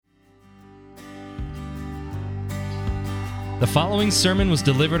The following sermon was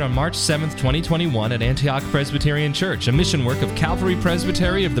delivered on March 7th, 2021 at Antioch Presbyterian Church, a mission work of Calvary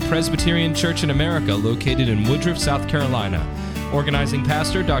Presbytery of the Presbyterian Church in America, located in Woodruff, South Carolina. Organizing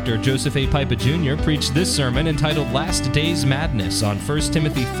pastor Dr. Joseph A. Pipa Jr. preached this sermon entitled Last Days Madness on 1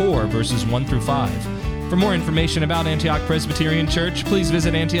 Timothy 4, verses 1 through 5. For more information about Antioch Presbyterian Church, please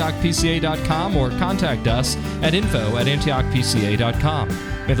visit antiochpca.com or contact us at info@antiochpca.com.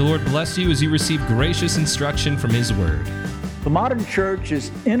 May the Lord bless you as you receive gracious instruction from His Word. The modern church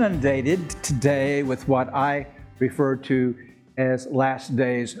is inundated today with what I refer to as last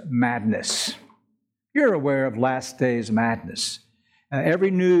days madness. You're aware of last days madness.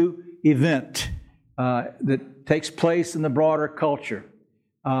 Every new event that takes place in the broader culture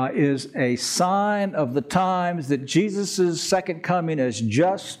is a sign of the times that Jesus' second coming is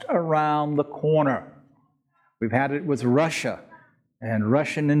just around the corner. We've had it with Russia and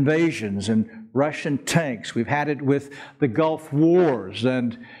Russian invasions and Russian tanks. We've had it with the Gulf Wars,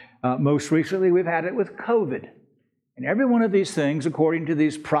 and most recently we've had it with COVID. And every one of these things, according to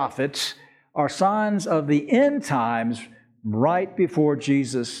these prophets, are signs of the end times right before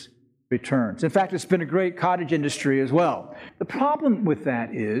Jesus returns. In fact, it's been a great cottage industry as well. The problem with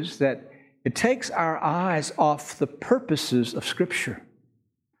that is that it takes our eyes off the purposes of Scripture.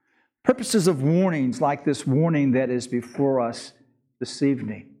 Purposes of warnings like this warning that is before us this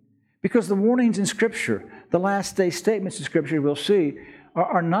evening. Because the warnings in Scripture, the last day statements in Scripture we'll see,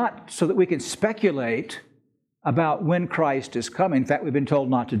 are not so that we can speculate about when Christ is coming. In fact, we've been told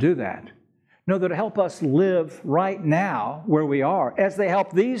not to do that. No, they're to help us live right now where we are, as they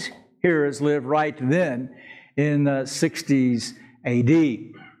help these hearers live right then in the 60s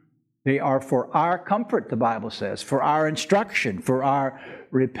AD. They are for our comfort, the Bible says, for our instruction, for our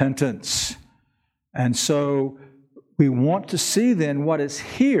repentance. And so we want to see then what is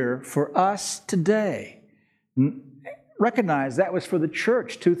here for us today. Recognize that was for the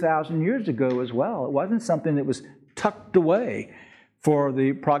church 2,000 years ago as well. It wasn't something that was tucked away for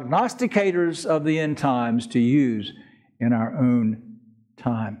the prognosticators of the end times to use in our own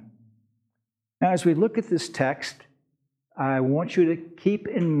time. Now, as we look at this text, I want you to keep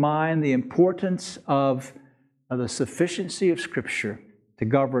in mind the importance of the sufficiency of Scripture to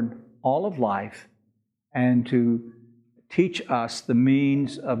govern all of life and to teach us the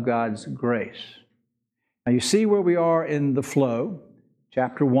means of God's grace. Now, you see where we are in the flow.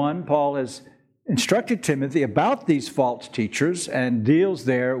 Chapter 1, Paul has instructed Timothy about these false teachers and deals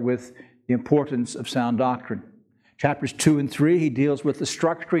there with the importance of sound doctrine. Chapters 2 and 3, he deals with the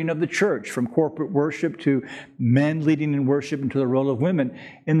structuring of the church, from corporate worship to men leading in worship and to the role of women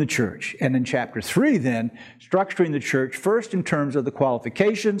in the church. And in chapter 3, then, structuring the church first in terms of the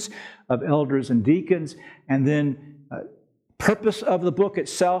qualifications of elders and deacons, and then purpose of the book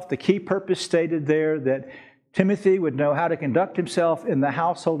itself, the key purpose stated there that Timothy would know how to conduct himself in the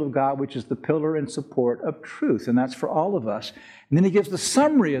household of God, which is the pillar and support of truth, and that's for all of us. And then he gives the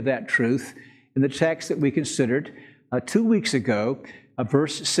summary of that truth in the text that we considered 2 weeks ago,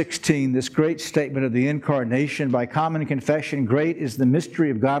 verse 16, this great statement of the incarnation. By common confession, great is the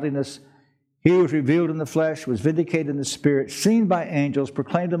mystery of godliness. He was revealed in the flesh, was vindicated in the spirit, seen by angels,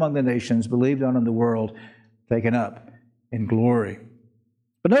 proclaimed among the nations, believed on in the world, taken up in glory.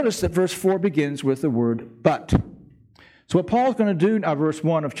 But notice that verse 4 begins with the word but. So what Paul's going to do now, verse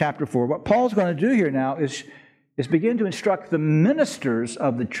 1 of chapter 4, what Paul's going to do here now is begin to instruct the ministers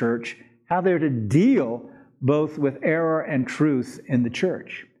of the church how they're to deal both with error and truth in the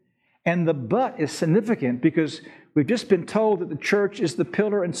church. And the but is significant because we've just been told that the church is the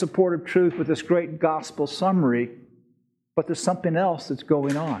pillar and support of truth with this great gospel summary, but there's something else that's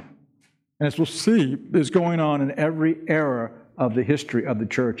going on. And as we'll see, is going on in every era of the history of the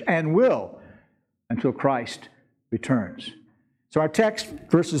church, and will until Christ returns. So our text,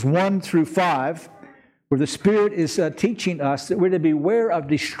 verses 1 through 5, where the Spirit is teaching us that we're to beware of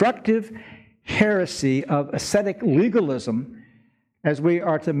destructive heresy of ascetic legalism as we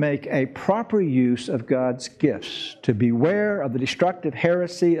are to make a proper use of God's gifts. To beware of the destructive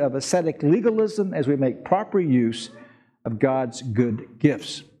heresy of ascetic legalism as we make proper use of God's good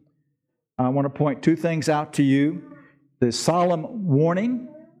gifts. I want to point two things out to you: the solemn warning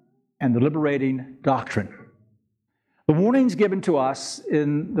and the liberating doctrine. The warning's given to us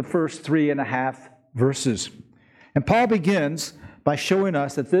in the first 3.5 verses. And Paul begins by showing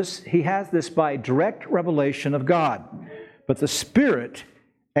us that he has this by direct revelation of God. But the Spirit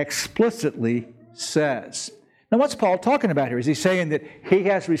explicitly says. Now, what's Paul talking about here? Is he saying that he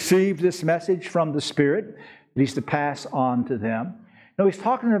has received this message from the Spirit that he's to pass on to them? No, he's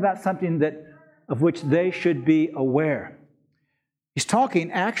talking about something of which they should be aware. He's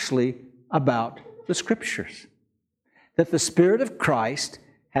talking actually about the Scriptures. that the Spirit of Christ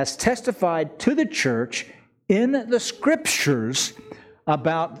has testified to the church in the Scriptures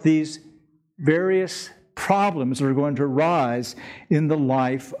about these various problems that are going to arise in the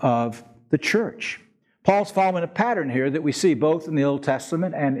life of the church. Paul's following a pattern here that we see both in the Old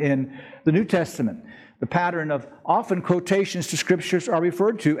Testament and in the New Testament. The pattern of often quotations to Scriptures are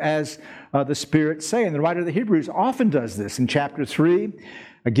referred to as the Spirit saying. The writer of the Hebrews often does this in chapter 3,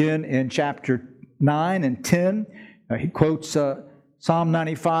 again in chapter 9 and 10. He quotes Psalm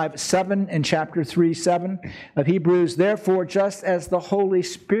 95:7 in chapter 3:7 of Hebrews. Therefore, just as the Holy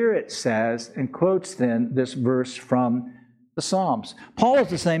Spirit says, and quotes then this verse from the Psalms. Paul does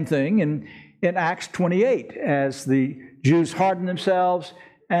the same thing in Acts 28 as the Jews harden themselves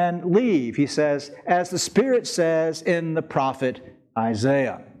and leave. He says, as the Spirit says in the prophet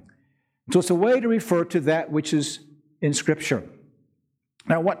Isaiah. So it's a way to refer to that which is in Scripture.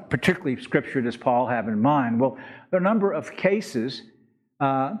 Now, what particularly Scripture does Paul have in mind? Well, there are a number of cases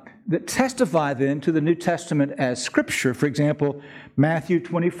that testify then to the New Testament as Scripture. For example, Matthew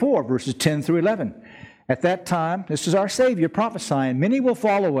 24, verses 10 through 11. At that time, this is our Savior prophesying, many will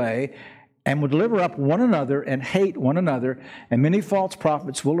fall away and will deliver up one another and hate one another, and many false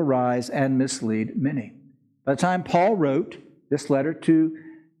prophets will arise and mislead many. By the time Paul wrote this letter to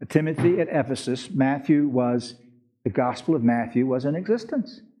Timothy at Ephesus, the Gospel of Matthew was in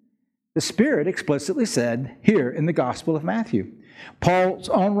existence. The Spirit explicitly said here in the Gospel of Matthew. Paul's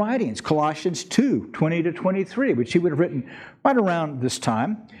own writings, Colossians 2:20-23, which he would have written right around this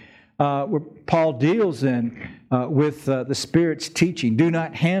time, where Paul deals then with the Spirit's teaching. Do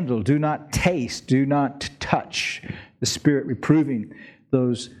not handle, do not taste, do not touch. The Spirit reproving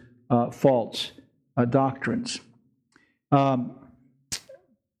those false doctrines.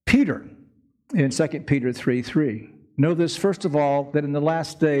 Peter, in 2 Peter 3:3. Know this, first of all, that in the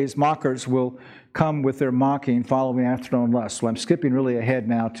last days mockers will come with their mocking, following after their own lust. So I'm skipping really ahead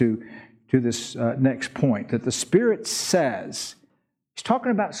now to this next point, that the Spirit says, he's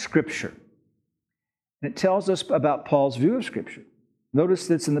talking about Scripture. And it tells us about Paul's view of Scripture. Notice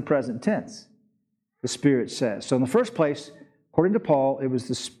that it's in the present tense. The Spirit says. So in the first place, according to Paul, it was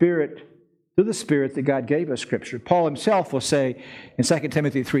the Spirit, through the Spirit, that God gave us Scripture. Paul himself will say in 2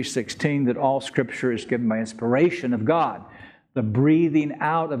 Timothy 3:16 that all Scripture is given by inspiration of God, the breathing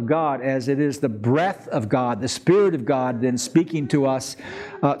out of God, as it is the breath of God, the Spirit of God then speaking to us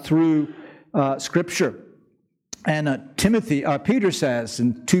through Scripture. And Peter says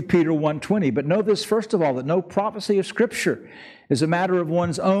in 2 Peter 1:20, but know this first of all, that no prophecy of Scripture is a matter of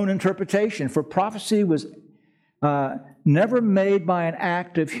one's own interpretation, for prophecy was never made by an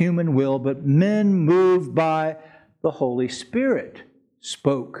act of human will, but men moved by the Holy Spirit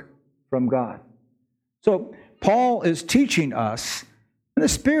spoke from God. So Paul is teaching us, and the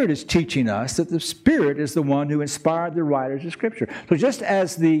Spirit is teaching us, that the Spirit is the one who inspired the writers of Scripture. So just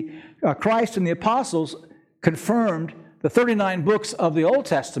as the Christ and the apostles confirmed the 39 books of the Old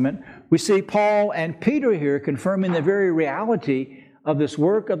Testament, we see Paul and Peter here confirming the very reality of this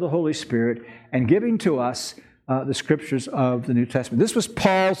work of the Holy Spirit and giving to us the Scriptures of the New Testament. This was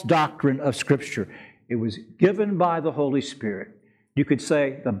Paul's doctrine of Scripture. It was given by the Holy Spirit. You could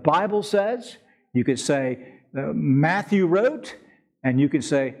say the Bible says, you could say Matthew wrote, and you could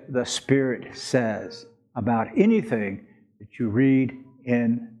say the Spirit says about anything that you read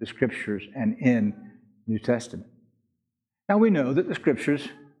in the Scriptures and in the New Testament. Now we know that the Scriptures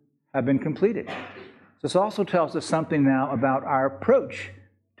have been completed. This also tells us something now about our approach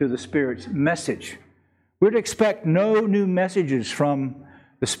to the Spirit's message. We're to expect no new messages from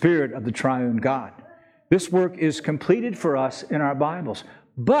the Spirit of the Triune God. This work is completed for us in our Bibles.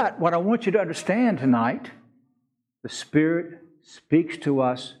 But what I want you to understand tonight, the Spirit speaks to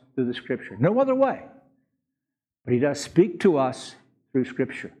us through the Scripture. No other way. But He does speak to us through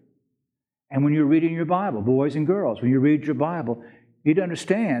Scripture. And when you're reading your Bible, boys and girls, when you read your Bible, you need to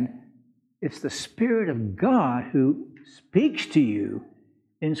understand it's the Spirit of God who speaks to you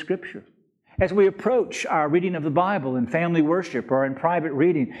in Scripture. As we approach our reading of the Bible in family worship or in private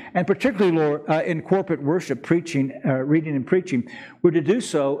reading, and particularly in corporate worship, reading and preaching, we're to do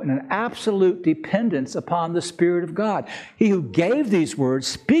so in an absolute dependence upon the Spirit of God. He who gave these words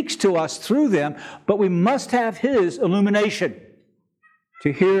speaks to us through them, but we must have His illumination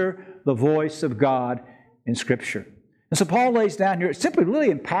to hear the voice of God in Scripture. And so Paul lays down here, simply really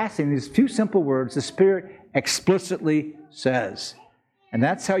in passing, these few simple words, the Spirit explicitly says. And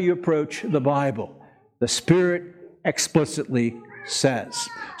that's how you approach the Bible. The Spirit explicitly says.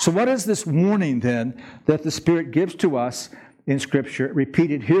 So what is this warning then that the Spirit gives to us in Scripture,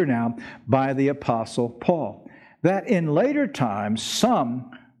 repeated here now by the Apostle Paul? That in later times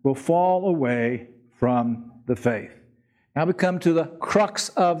some will fall away from the faith. Now we come to the crux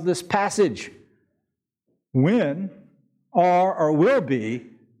of this passage. When are or will be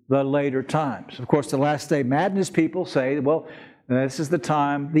the later times? Of course, the last day madness people say, well, this is the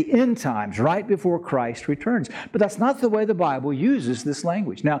time, the end times, right before Christ returns. But that's not the way the Bible uses this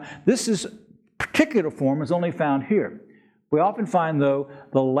language. Now, this particular form is only found here. We often find, though,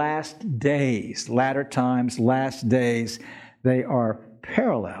 the last days, latter times, last days, they are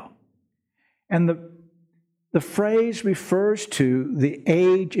parallel. And the phrase refers to the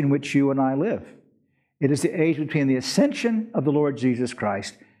age in which you and I live. It is the age between the ascension of the Lord Jesus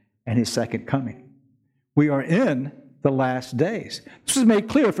Christ and His second coming. We are in the last days. This is made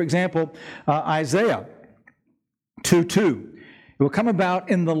clear, for example, Isaiah 2:2. It will come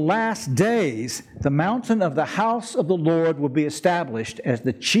about in the last days, the mountain of the house of the Lord will be established as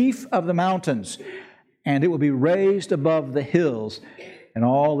the chief of the mountains, and it will be raised above the hills, and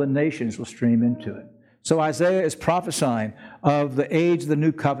all the nations will stream into it. So Isaiah is prophesying of the age of the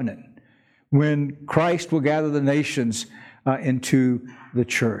new covenant, when Christ will gather the nations into the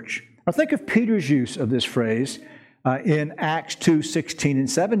church. Now think of Peter's use of this phrase in Acts 2:16 and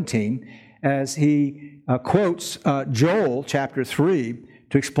 17, as he quotes Joel chapter 3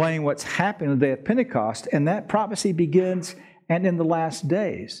 to explain what's happened on the day of Pentecost, and that prophecy begins, and in the last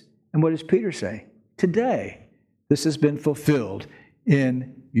days. And what does Peter say? Today, this has been fulfilled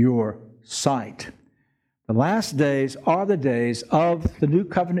in your sight. The last days are the days of the new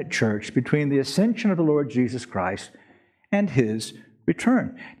covenant church between the ascension of the Lord Jesus Christ and His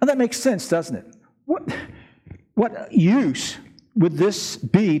return. Now that makes sense, doesn't it? What use would this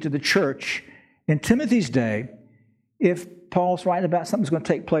be to the church in Timothy's day if Paul's writing about something that's going to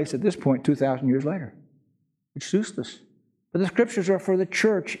take place at this point 2,000 years later? It's useless. But the Scriptures are for the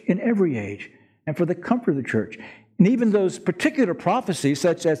church in every age and for the comfort of the church. And even those particular prophecies,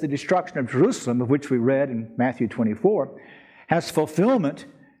 such as the destruction of Jerusalem, of which we read in Matthew 24, has fulfillment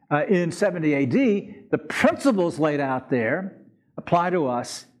in 70 A.D., the principles laid out there apply to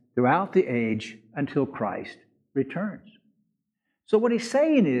us throughout the age until Christ returns. So what he's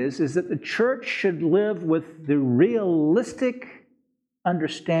saying is that the church should live with the realistic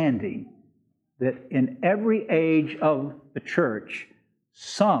understanding that in every age of the church,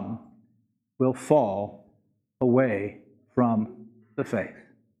 some will fall away from the faith.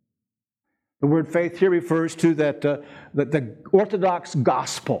 The word faith here refers to the Orthodox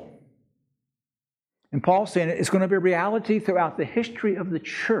gospel. And Paul's saying it's going to be a reality throughout the history of the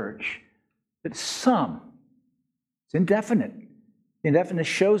church that some, it's indefinite. The indefinite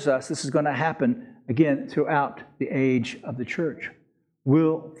shows us this is going to happen again throughout the age of the church,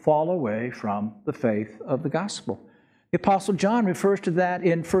 will fall away from the faith of the gospel. The Apostle John refers to that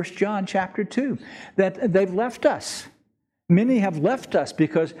in 1 John chapter 2, that they've left us. Many have left us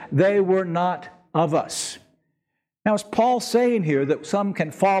because they were not of us. Now, is Paul saying here that some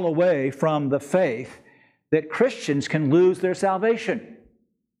can fall away from the faith, that Christians can lose their salvation?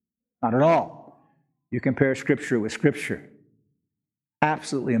 Not at all. You compare Scripture with Scripture.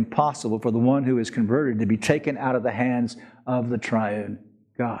 Absolutely impossible for the one who is converted to be taken out of the hands of the triune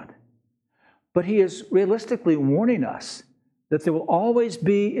God. But he is realistically warning us that there will always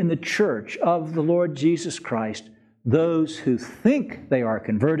be in the church of the Lord Jesus Christ those who think they are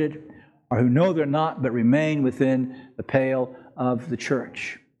converted or who know they're not but remain within the pale of the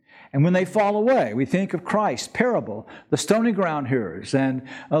church. And when they fall away, we think of Christ's parable, the stony ground hearers and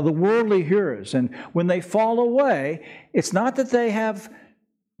the worldly hearers. And when they fall away, it's not that they have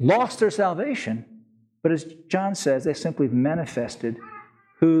lost their salvation, but as John says, they simply manifested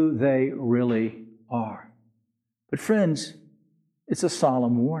who they really are. But friends, it's a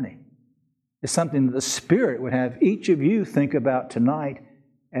solemn warning. It's something that the Spirit would have each of you think about tonight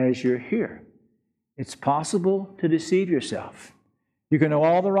as you're here. It's possible to deceive yourself. You can know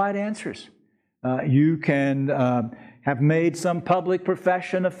all the right answers. You can have made some public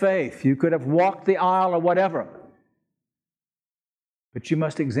profession of faith. You could have walked the aisle or whatever. But you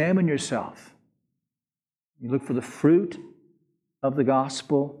must examine yourself. You look for the fruit of the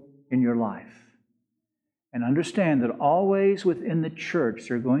gospel in your life. And understand that always within the church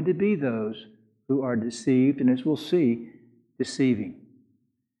there are going to be those who are deceived, and as we'll see, deceiving.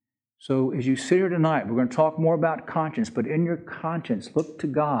 So as you sit here tonight, we're going to talk more about conscience, but in your conscience, look to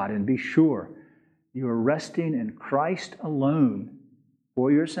God and be sure you are resting in Christ alone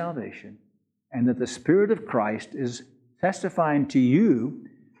for your salvation, and that the Spirit of Christ is testifying to you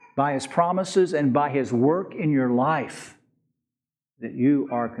by His promises and by His work in your life that you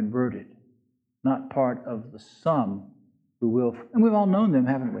are converted, not part of the some who will. And we've all known them,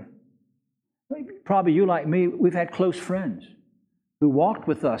 haven't we? Probably you, like me, we've had close friends who walked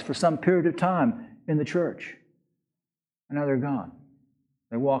with us for some period of time in the church. and now they're gone.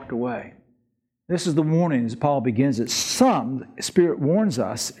 They walked away. This is the warning as Paul begins it. Some, the Spirit warns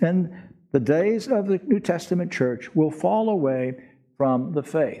us, in the days of the New Testament church will fall away from the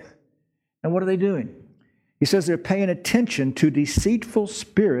faith. And what are they doing? He says they're paying attention to deceitful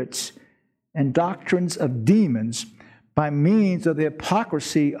spirits and doctrines of demons by means of the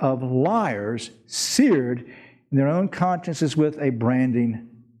hypocrisy of liars seared in their own consciences with a branding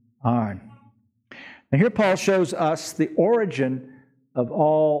iron. Now here Paul shows us the origin of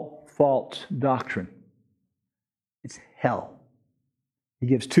all false doctrine. It's hell. He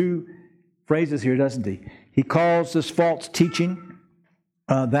gives two phrases here, doesn't he? He calls this false teaching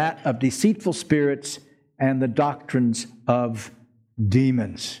that of deceitful spirits and the doctrines of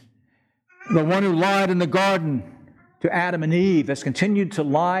demons. The one who lied in the garden to Adam and Eve has continued to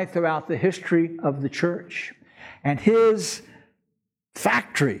lie throughout the history of the church. And his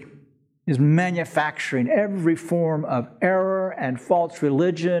factory is manufacturing every form of error and false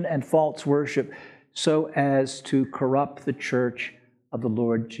religion and false worship so as to corrupt the church of the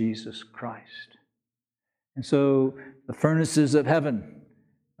Lord Jesus Christ. And so the furnaces of heaven,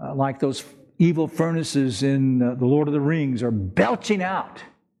 like those evil furnaces in The Lord of the Rings, are belching out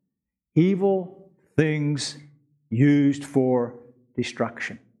evil things used for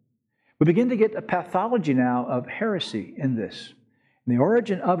destruction. We begin to get a pathology now of heresy in this. And the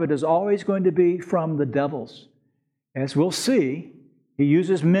origin of it is always going to be from the devils. As we'll see, he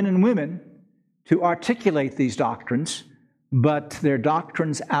uses men and women to articulate these doctrines, but they're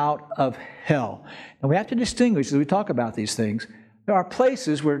doctrines out of hell. And we have to distinguish, as we talk about these things, there are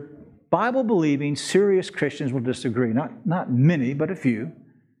places where Bible-believing, serious Christians will disagree. Not many, but a few.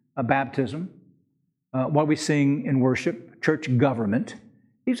 Baptism, what we sing in worship, church government.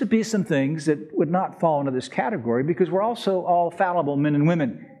 These would be some things that would not fall into this category because we're also all fallible men and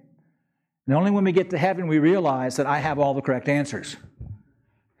women. And only when we get to heaven we realize that I have all the correct answers.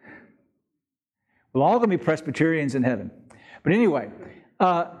 We're all going to be Presbyterians in heaven. But anyway,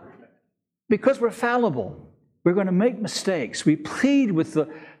 because we're fallible, we're going to make mistakes. We plead with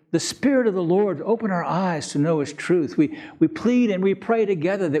the Spirit of the Lord to open our eyes to know His truth. We plead and we pray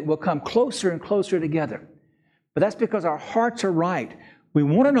together that we'll come closer and closer together. But that's because our hearts are right. We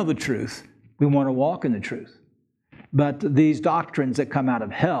want to know the truth. We want to walk in the truth. But these doctrines that come out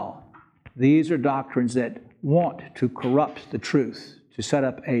of hell, these are doctrines that want to corrupt the truth, to set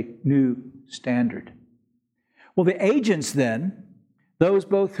up a new standard. Well, the agents then, those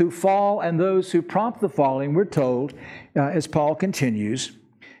both who fall and those who prompt the falling, we're told, as Paul continues,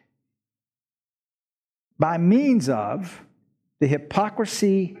 by means of the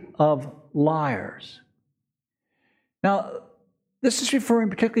hypocrisy of liars. Now, this is referring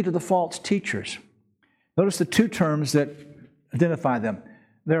particularly to the false teachers. Notice the two terms that identify them.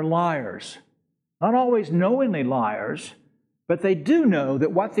 They're liars. Not always knowingly liars, but they do know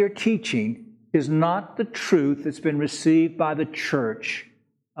that what they're teaching is not the truth that's been received by the church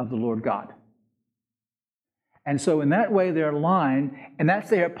of the Lord God. And so in that way they're lying, and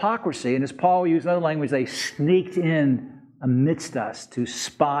that's their hypocrisy. And as Paul used another language, they sneaked in amidst us to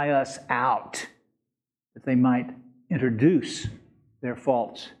spy us out, that they might introduce their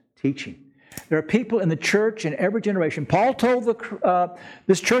false teaching. There are people in the church in every generation. Paul told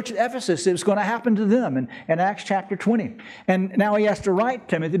this church at Ephesus it was going to happen to them in Acts chapter 20. And now he has to write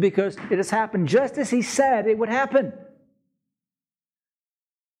Timothy because it has happened just as he said it would happen.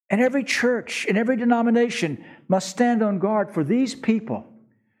 And every church in every denomination must stand on guard for these people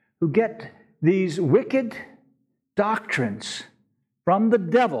who get these wicked doctrines from the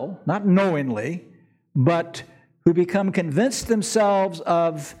devil, not knowingly, but who become convinced themselves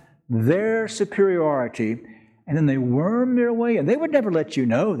of their superiority, and then they worm their way in. They would never let you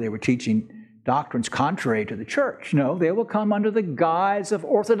know they were teaching doctrines contrary to the church. No, they will come under the guise of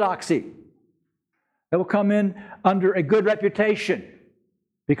orthodoxy. They will come in under a good reputation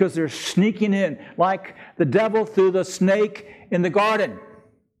because they're sneaking in like the devil through the snake in the garden.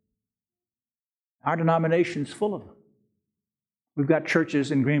 Our denomination's full of them. We've got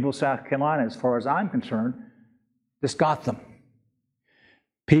churches in Greenville, South Carolina, as far as I'm concerned, that's got them.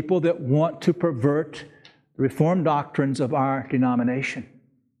 People that want to pervert the Reformed doctrines of our denomination.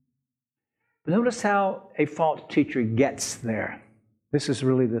 But notice how a false teacher gets there. This is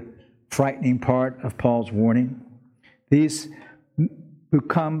really the frightening part of Paul's warning. These who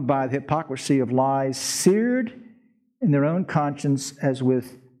come by the hypocrisy of lies, seared in their own conscience as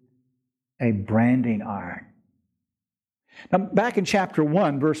with a branding iron. Now, back in chapter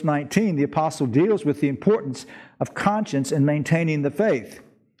 1, verse 19, the apostle deals with the importance of conscience in maintaining the faith.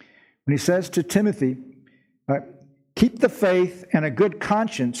 When he says to Timothy, keep the faith and a good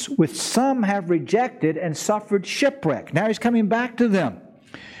conscience, which some have rejected and suffered shipwreck. Now he's coming back to them.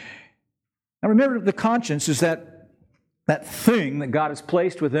 Now remember, the conscience is that thing that God has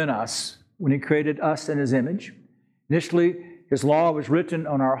placed within us when He created us in His image. Initially, His law was written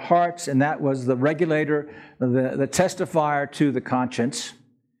on our hearts, and that was the regulator, the testifier to the conscience.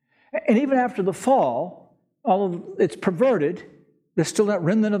 And even after the fall, although it's perverted, there's still that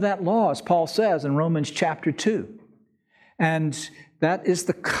remnant of that law, as Paul says in Romans chapter 2. And that is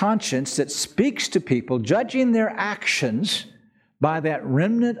the conscience that speaks to people, judging their actions by that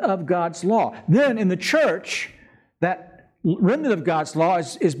remnant of God's law. Then in the church, that remnant of God's law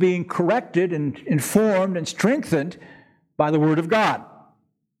is being corrected and informed and strengthened by the Word of God.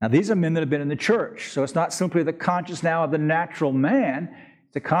 Now, these are men that have been in the church, so it's not simply the conscience now of the natural man.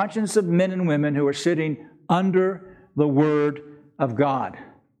 It's the conscience of men and women who are sitting under the Word of God.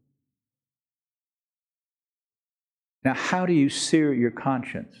 Now, how do you sear your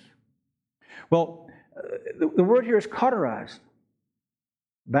conscience? Well, the word here is cauterized.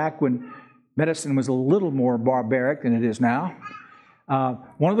 Back when medicine was a little more barbaric than it is now,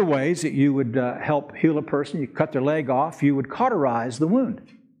 one of the ways that you would help heal a person, you cut their leg off, you would cauterize the wound.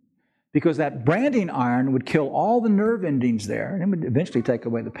 Because that branding iron would kill all the nerve endings there, and it would eventually take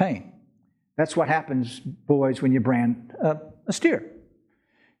away the pain. That's what happens, boys, when you brand a steer.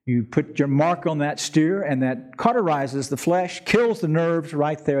 You put your mark on that steer, and that cauterizes the flesh, kills the nerves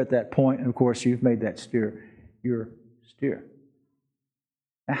right there at that point, and of course you've made that steer your steer.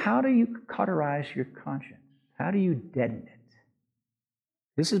 Now, how do you cauterize your conscience? How do you deaden it?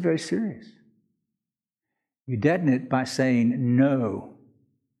 This is very serious. You deaden it by saying no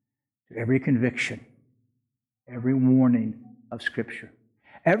to every conviction, every warning of Scripture.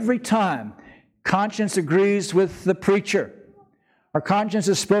 Every time conscience agrees with the preacher, our conscience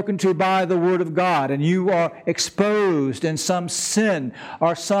is spoken to by the Word of God, and you are exposed in some sin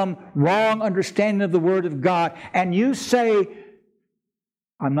or some wrong understanding of the Word of God, and you say,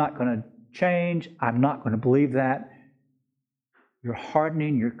 I'm not going to change, I'm not going to believe that. You're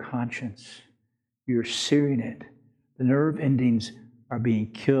hardening your conscience. You're searing it. The nerve endings are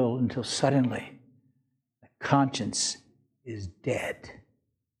being killed until suddenly the conscience is dead.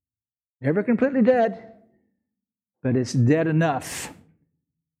 Never completely dead, but it's dead enough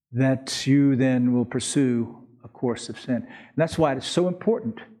that you then will pursue a course of sin. And that's why it's so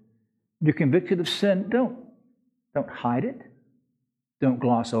important. You're convicted of sin, don't hide it. Don't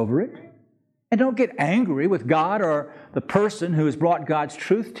gloss over it. And don't get angry with God or the person who has brought God's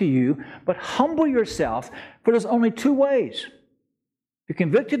truth to you, but humble yourself, for there's only two ways. If you're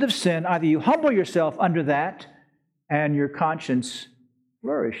convicted of sin, either you humble yourself under that and your conscience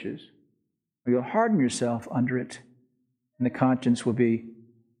flourishes, or you'll harden yourself under it and the conscience will be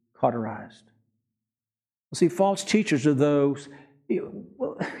cauterized. Well, see, false teachers are those,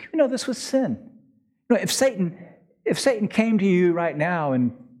 this was sin. If Satan came to you right now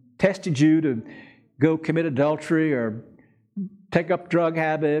and tested you to go commit adultery or take up a drug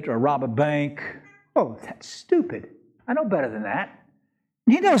habit or rob a bank, oh, that's stupid. I know better than that.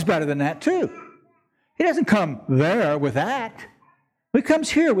 He knows better than that too. He doesn't come there with that. He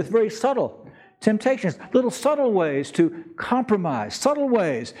comes here with very subtle temptations, little subtle ways to compromise, subtle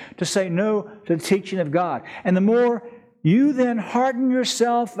ways to say no to the teaching of God. And the more you then harden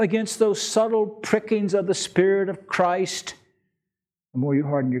yourself against those subtle prickings of the Spirit of Christ, the more you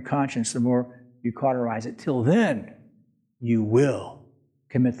harden your conscience, the more you cauterize it. Till then, you will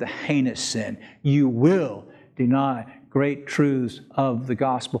commit the heinous sin. You will deny great truths of the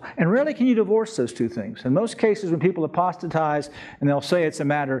gospel. And rarely can you divorce those two things. In most cases, when people apostatize and they'll say it's a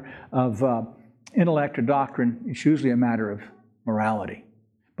matter of intellect or doctrine, it's usually a matter of morality.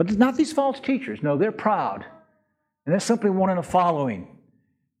 But not these false teachers. No, they're proud. And they're simply wanting a following.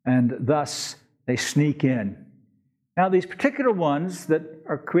 And thus, they sneak in. Now, these particular ones that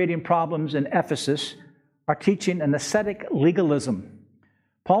are creating problems in Ephesus are teaching an ascetic legalism.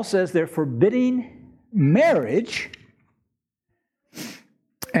 Paul says they're forbidding marriage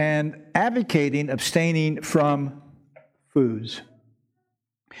and advocating abstaining from foods.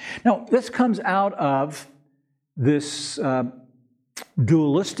 Now, this comes out of this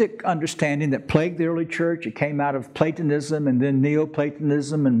dualistic understanding that plagued the early church. It came out of Platonism and then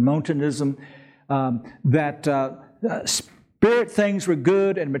Neoplatonism and Montanism, that spirit things were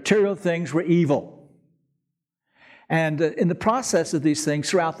good and material things were evil. And in the process of these things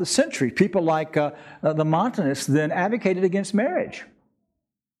throughout the century, people like the Montanists then advocated against marriage.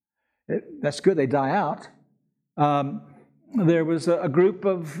 That's good, they die out. There was a group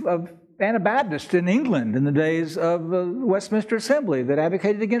of Anabaptists in England in the days of the Westminster Assembly that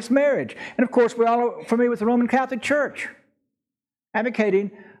advocated against marriage. And of course, we're all familiar with the Roman Catholic Church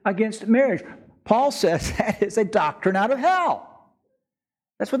advocating against marriage. Paul says that is a doctrine out of hell.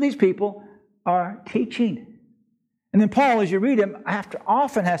 That's what these people are teaching. And then Paul, as you read him,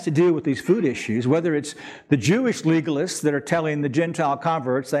 often has to deal with these food issues, whether it's the Jewish legalists that are telling the Gentile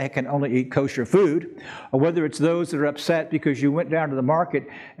converts they can only eat kosher food, or whether it's those that are upset because you went down to the market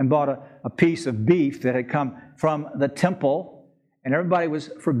and bought a piece of beef that had come from the temple, and everybody was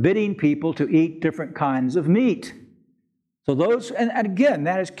forbidding people to eat different kinds of meat. So those, and again,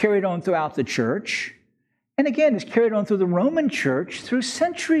 that is carried on throughout the church, and again, it's carried on through the Roman church through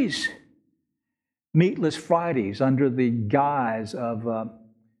centuries. Meatless Fridays under the guise of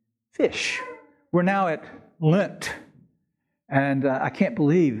fish. We're now at Lent. And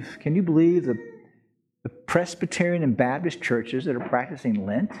can you believe the Presbyterian and Baptist churches that are practicing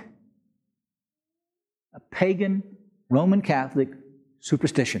Lent? A pagan Roman Catholic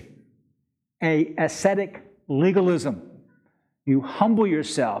superstition. A ascetic legalism. You humble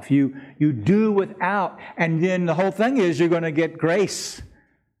yourself. You do without. And then the whole thing is you're going to get grace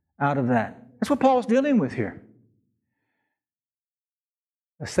out of that. That's what Paul's dealing with here.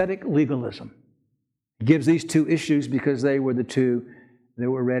 Ascetic legalism. He gives these two issues because they were the two that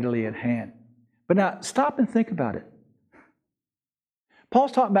were readily at hand. But now, stop and think about it.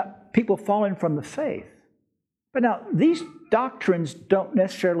 Paul's talking about people falling from the faith. But now, these doctrines don't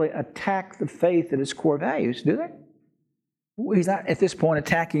necessarily attack the faith at its core values, do they? He's not, at this point,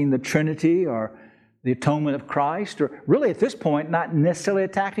 attacking the Trinity or the atonement of Christ, or really at this point, not necessarily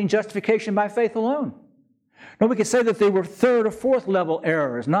attacking justification by faith alone. No, we could say that they were third or fourth level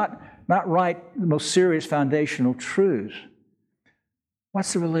errors, not right, the most serious foundational truths.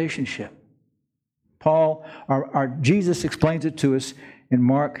 What's the relationship? Paul, Jesus explains it to us in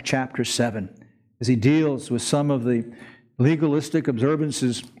Mark chapter 7, as he deals with some of the legalistic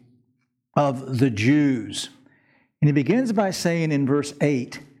observances of the Jews. And he begins by saying in verse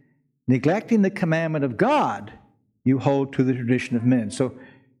 8, neglecting the commandment of God, you hold to the tradition of men. So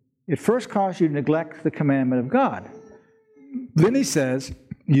it first causes you to neglect the commandment of God. Then he says,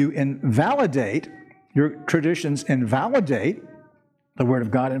 you invalidate, your traditions invalidate the word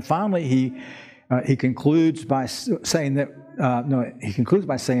of God. And finally, he concludes by saying that,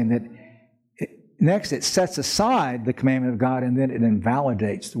 next it sets aside the commandment of God, and then it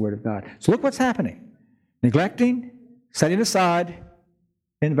invalidates the word of God. So look what's happening. Neglecting, setting aside,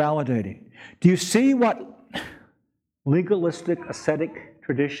 invalidating. Do you see what legalistic, ascetic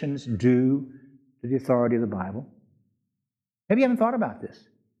traditions do to the authority of the Bible? Maybe you haven't thought about this.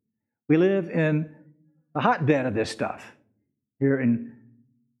 We live in the hotbed of this stuff here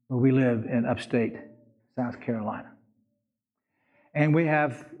where we live in upstate South Carolina. And we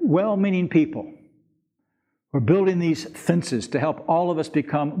have well-meaning people who are building these fences to help all of us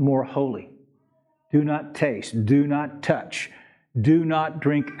become more holy. Do not taste, do not touch, do not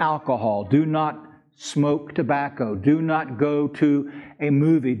drink alcohol. Do not smoke tobacco. Do not go to a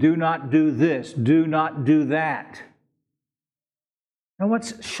movie. Do not do this. Do not do that. And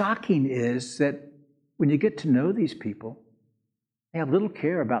what's shocking is that when you get to know these people, they have little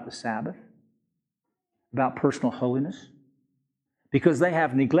care about the Sabbath, about personal holiness, because they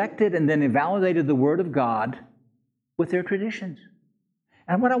have neglected and then invalidated the Word of God with their traditions.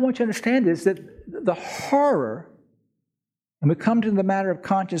 And what I want you to understand is that the horror, and we come to the matter of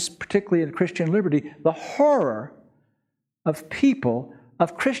conscience, particularly in Christian liberty, the horror of people,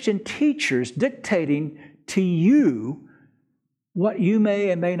 of Christian teachers dictating to you what you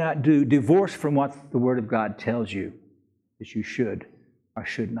may and may not do, divorced from what the Word of God tells you that you should or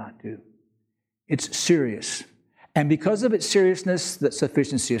should not do. It's serious. And because of its seriousness, the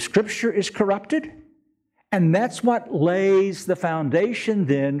sufficiency of Scripture is corrupted. And that's what lays the foundation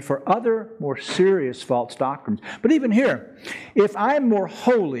then for other more serious false doctrines. But even here, if I'm more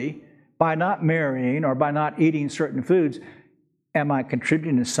holy by not marrying or by not eating certain foods, am I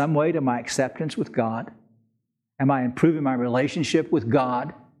contributing in some way to my acceptance with God? Am I improving my relationship with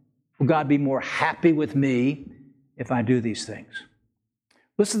God? Will God be more happy with me if I do these things?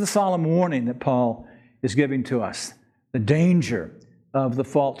 This is the solemn warning that Paul is giving to us. The danger of the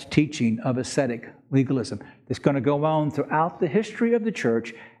false teaching of ascetic legalism that's going to go on throughout the history of the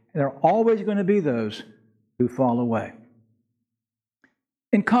church, and there are always going to be those who fall away.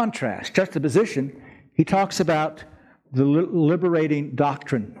 In contrast, juxtaposition, he talks about the liberating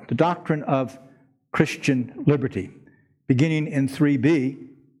doctrine, the doctrine of Christian liberty, beginning in 3b,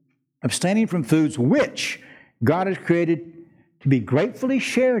 abstaining from foods which God has created to be gratefully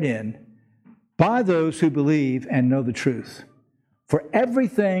shared in by those who believe and know the truth. For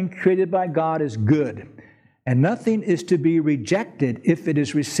everything created by God is good, and nothing is to be rejected if it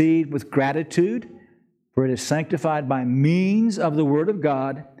is received with gratitude, for it is sanctified by means of the Word of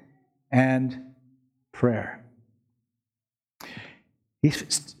God and prayer. He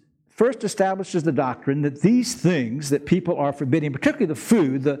first establishes the doctrine that these things that people are forbidding, particularly the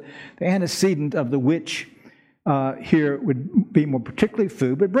food, the antecedent of the which here would be more particularly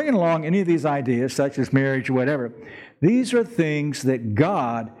food, but bringing along any of these ideas, such as marriage or whatever, these are things that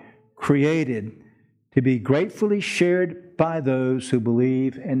God created to be gratefully shared by those who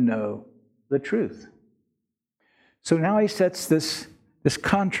believe and know the truth. So now he sets this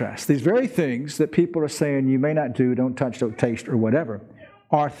contrast. These very things that people are saying you may not do, don't touch, don't taste, or whatever,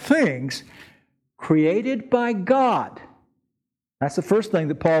 are things created by God. That's the first thing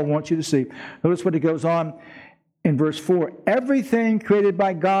that Paul wants you to see. Notice what he goes on in verse 4. Everything created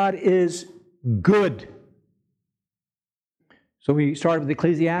by God is good. So we started with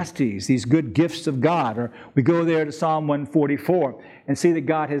Ecclesiastes, these good gifts of God. Or we go there to Psalm 144 and see that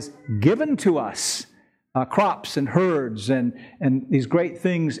God has given to us crops and herds and these great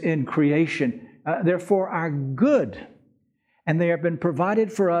things in creation. Therefore are good. And they have been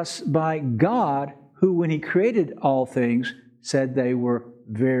provided for us by God, who, when He created all things, said they were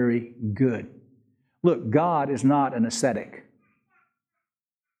very good. Look, God is not an ascetic.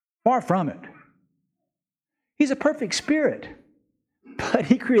 Far from it. He's a perfect spirit. But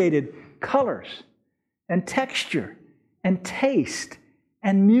He created colors and texture and taste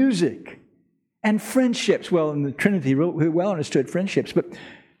and music and friendships. Well, in the Trinity, we well understood friendships. But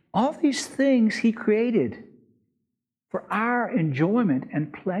all these things He created for our enjoyment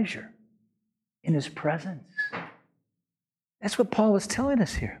and pleasure in His presence. That's what Paul is telling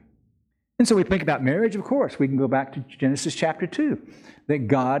us here. And so we think about marriage, of course. We can go back to Genesis chapter 2, that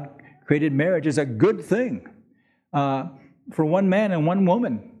God created marriage as a good thing for one man and one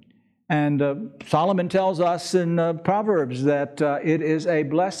woman. And Solomon tells us in Proverbs that it is a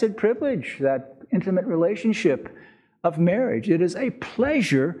blessed privilege, that intimate relationship of marriage. It is a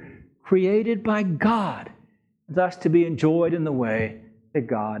pleasure created by God, thus to be enjoyed in the way that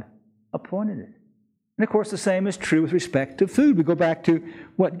God appointed it. And of course, the same is true with respect to food. We go back to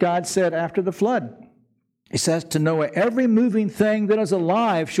what God said after the flood. He says to Noah, every moving thing that is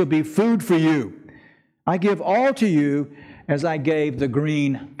alive shall be food for you. I give all to you as I gave the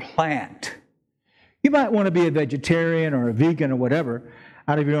green plant. You might want to be a vegetarian or a vegan or whatever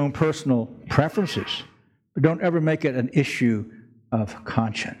out of your own personal preferences, but don't ever make it an issue of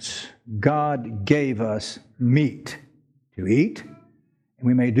conscience. God gave us meat to eat, and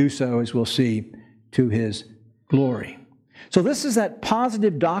we may do so, as we'll see, to His glory. So this is that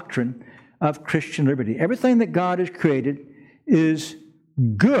positive doctrine of Christian liberty. Everything that God has created is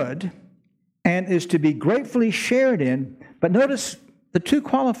good and is to be gratefully shared in, but notice the two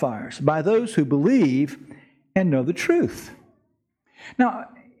qualifiers, by those who believe and know the truth. Now,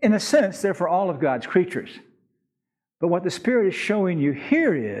 in a sense, they're for all of God's creatures. But what the Spirit is showing you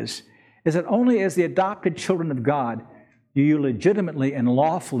here is that only as the adopted children of God do you legitimately and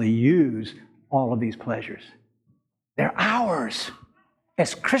lawfully use all of these pleasures. They're ours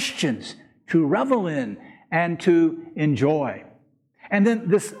as Christians to revel in and to enjoy. And then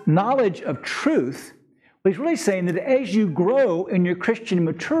this knowledge of truth, well, he's really saying that as you grow in your Christian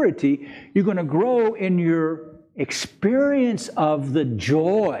maturity, you're going to grow in your experience of the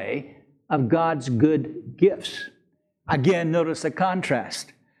joy of God's good gifts. Again, notice the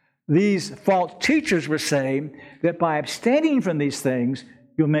contrast. These false teachers were saying that by abstaining from these things,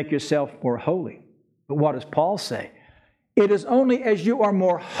 you'll make yourself more holy. But what does Paul say? It is only as you are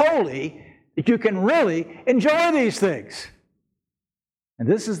more holy that you can really enjoy these things. And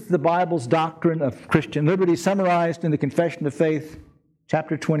this is the Bible's doctrine of Christian liberty, summarized in the Confession of Faith,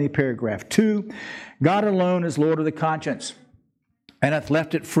 chapter 20, paragraph 2. God alone is Lord of the conscience, and hath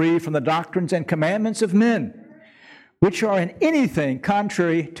left it free from the doctrines and commandments of men, which are in anything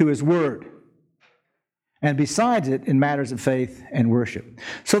contrary to His word, and besides it in matters of faith and worship.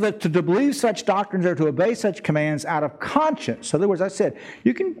 So that to believe such doctrines or to obey such commands out of conscience. So in other words, I said,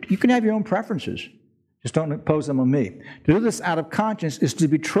 you can have your own preferences. Just don't impose them on me. To do this out of conscience is to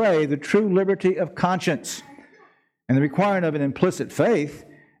betray the true liberty of conscience. And the requirement of an implicit faith,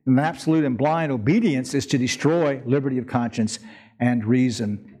 an absolute and blind obedience, is to destroy liberty of conscience and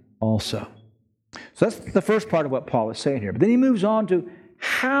reason also. So that's the first part of what Paul is saying here. But then he moves on to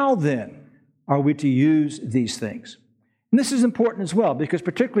how then are we to use these things? And this is important as well, because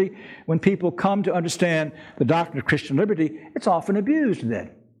particularly when people come to understand the doctrine of Christian liberty, it's often abused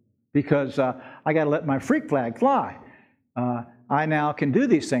then. Because I got to let my freak flag fly. I now can do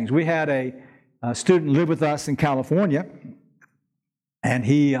these things. We had a student live with us in California, And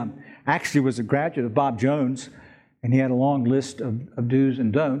he actually was a graduate of Bob Jones, and he had a long list of do's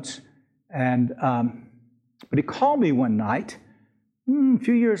and don'ts. And but he called me one night, a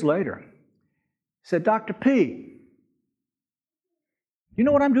few years later. He said, "Dr. P, you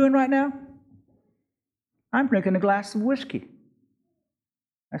know what I'm doing right now? I'm drinking a glass of whiskey."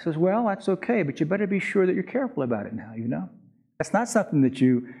 I says, "Well, that's okay, but you better be sure that you're careful about it now, you know. That's not something that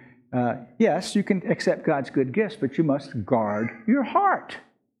you, yes, you can accept God's good gifts, but you must guard your heart."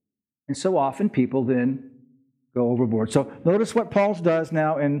 And so often people then go overboard. So notice what Paul does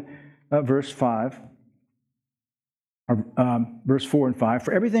now in verse 5, verse 4 and 5.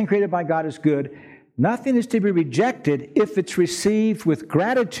 "For everything created by God is good. Nothing is to be rejected if it's received with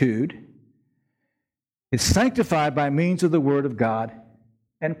gratitude. It's sanctified by means of the Word of God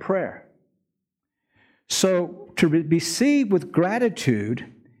and prayer." So to receive with gratitude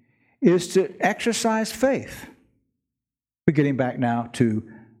is to exercise faith. We're getting back now to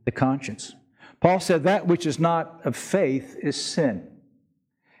the conscience. Paul said that which is not of faith is sin.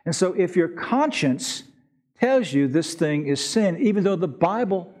 And so if your conscience tells you this thing is sin, even though the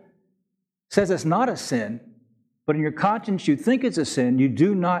Bible says it's not a sin, but in your conscience you think it's a sin, you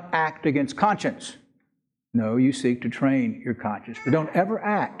do not act against conscience. No, you seek to train your conscience. But don't ever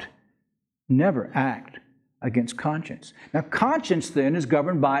act, never act against conscience. Now, conscience then is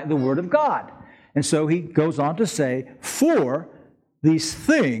governed by the Word of God. And so he goes on to say, "For these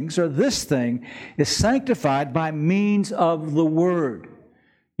things, or this thing, is sanctified by means of the Word."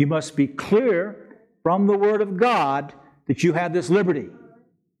 You must be clear from the Word of God that you have this liberty.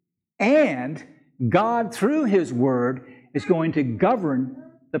 And God, through His Word, is going to govern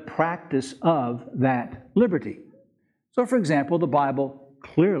the practice of that liberty. So, for example, the Bible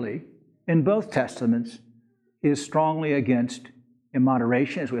clearly, in both Testaments, is strongly against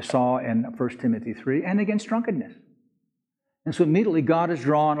immoderation, as we saw in 1 Timothy 3, and against drunkenness. And so immediately God has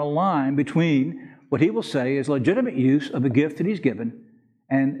drawn a line between what He will say is legitimate use of a gift that He's given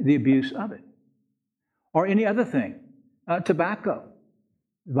and the abuse of it. Or any other thing, tobacco.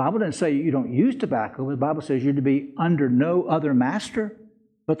 The Bible doesn't say you don't use tobacco, but the Bible says you're to be under no other master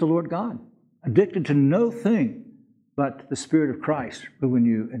but the Lord God, addicted to no thing but the Spirit of Christ within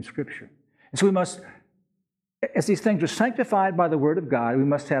you in Scripture. And so we must, as these things are sanctified by the Word of God, we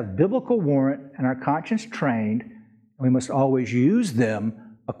must have biblical warrant and our conscience trained, and we must always use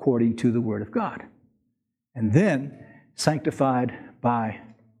them according to the Word of God. And then sanctified by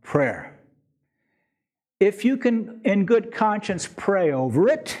prayer. If you can, in good conscience, pray over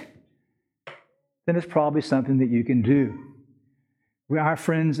it, then it's probably something that you can do. Our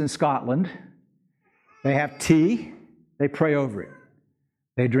friends in Scotland, they have tea, they pray over it.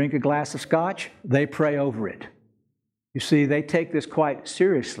 They drink a glass of scotch, they pray over it. You see, they take this quite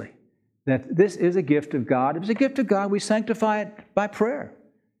seriously, that this is a gift of God. If it's a gift of God, we sanctify it by prayer.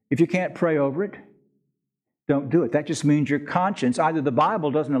 If you can't pray over it, don't do it. That just means your conscience, either the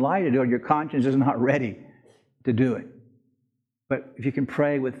Bible doesn't allow you to do it, or your conscience is not ready to do it. But if you can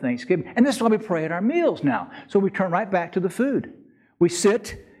pray with thanksgiving, and this is why we pray at our meals now. So we turn right back to the food. We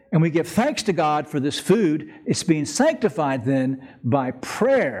sit and we give thanks to God for this food. It's being sanctified then by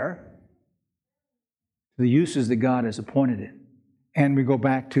prayer, the uses that God has appointed it. And we go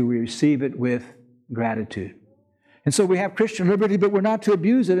back to, we receive it with gratitude. And so we have Christian liberty, but we're not to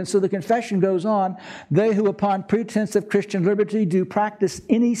abuse it. And so the confession goes on, "They who upon pretense of Christian liberty do practice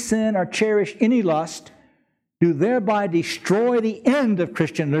any sin or cherish any lust, do thereby destroy the end of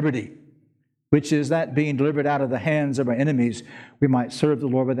Christian liberty, which is that being delivered out of the hands of our enemies, we might serve the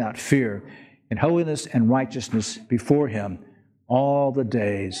Lord without fear, in holiness and righteousness before Him all the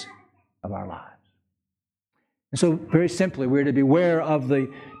days of our lives." And so, very simply, we're to beware of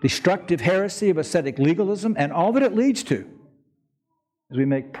the destructive heresy of ascetic legalism and all that it leads to as we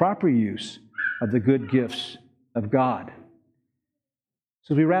make proper use of the good gifts of God.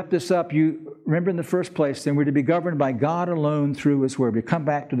 So as we wrap this up, you remember in the first place, then we're to be governed by God alone through His Word. We come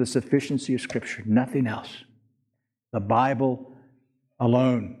back to the sufficiency of Scripture, nothing else. The Bible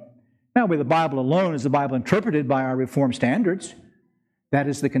alone. Now, the Bible alone is the Bible interpreted by our Reformed standards. That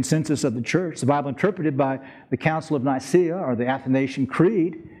is the consensus of the church. The Bible interpreted by the Council of Nicaea or the Athanasian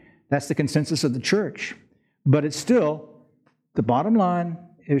Creed. That's the consensus of the church. But it's still, the bottom line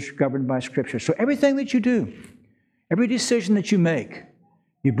is governed by Scripture. So everything that you do, every decision that you make,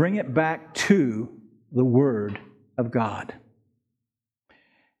 you bring it back to the Word of God.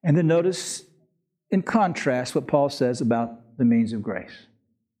 And then notice, in contrast, what Paul says about the means of grace.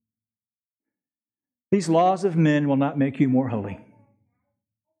 These laws of men will not make you more holy.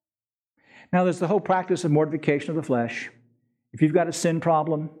 Now, there's the whole practice of mortification of the flesh. If you've got a sin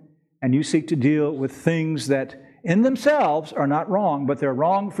problem and you seek to deal with things that in themselves are not wrong, but they're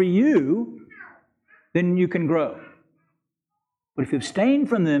wrong for you, then you can grow. But if you abstain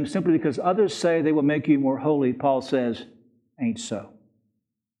from them simply because others say they will make you more holy, Paul says, ain't so.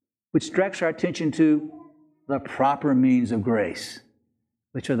 Which directs our attention to the proper means of grace,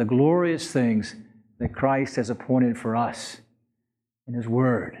 which are the glorious things that Christ has appointed for us in His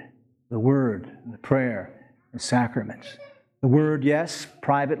Word, the prayer, and sacraments. The Word, yes,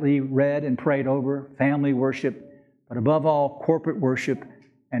 privately read and prayed over, family worship, but above all, corporate worship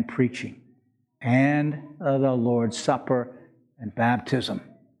and preaching, and the Lord's Supper and baptism.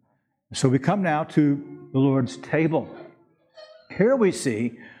 So we come now to the Lord's table. Here we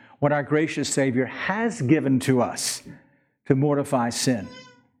see what our gracious Savior has given to us to mortify sin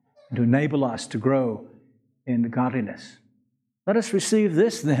and to enable us to grow in godliness. Let us receive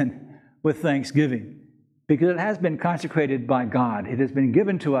this then with thanksgiving, because it has been consecrated by God. It has been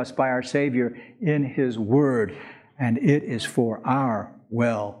given to us by our Savior in His Word, and it is for our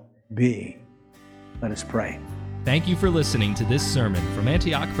well-being. Let us pray. Thank you for listening to this sermon from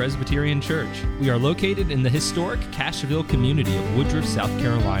Antioch Presbyterian Church. We are located in the historic Cashville community of Woodruff, South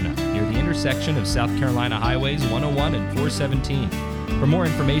Carolina, near the intersection of South Carolina Highways 101 and 417. For more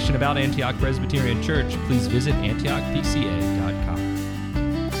information about Antioch Presbyterian Church, please visit antiochpca.com.